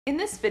In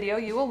this video,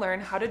 you will learn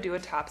how to do a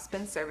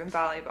topspin serve in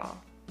volleyball.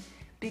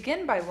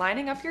 Begin by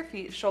lining up your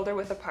feet shoulder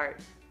width apart.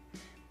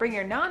 Bring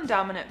your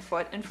non-dominant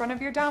foot in front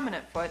of your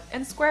dominant foot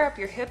and square up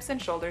your hips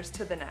and shoulders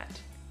to the net.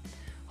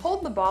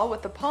 Hold the ball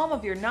with the palm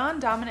of your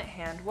non-dominant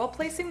hand while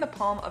placing the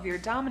palm of your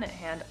dominant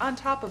hand on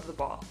top of the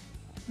ball.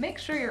 Make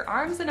sure your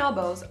arms and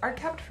elbows are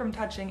kept from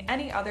touching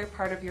any other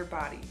part of your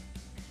body.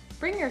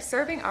 Bring your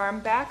serving arm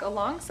back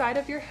alongside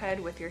of your head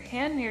with your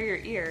hand near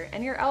your ear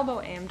and your elbow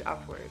aimed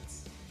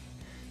upwards.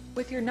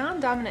 With your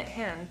non-dominant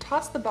hand,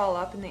 toss the ball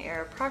up in the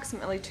air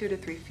approximately 2 to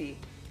 3 feet.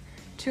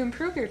 To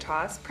improve your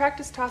toss,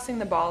 practice tossing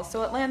the ball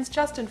so it lands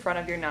just in front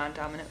of your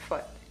non-dominant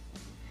foot.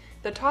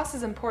 The toss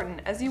is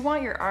important as you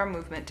want your arm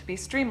movement to be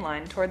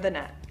streamlined toward the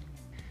net.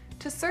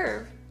 To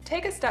serve,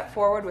 take a step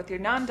forward with your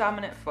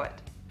non-dominant foot.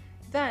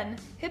 Then,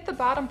 hit the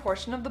bottom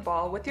portion of the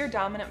ball with your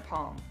dominant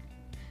palm.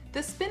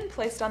 The spin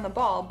placed on the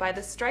ball by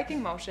the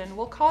striking motion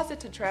will cause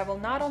it to travel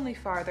not only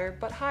farther,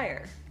 but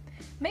higher.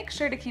 Make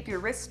sure to keep your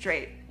wrist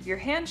straight. Your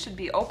hand should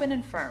be open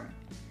and firm.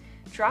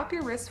 Drop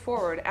your wrist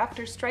forward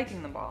after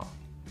striking the ball.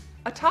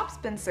 A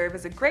topspin serve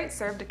is a great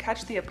serve to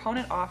catch the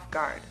opponent off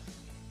guard.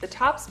 The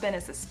topspin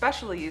is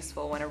especially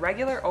useful when a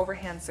regular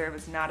overhand serve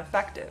is not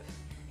effective.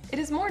 It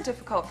is more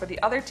difficult for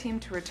the other team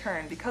to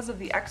return because of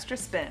the extra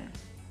spin.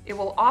 It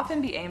will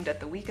often be aimed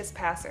at the weakest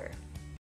passer.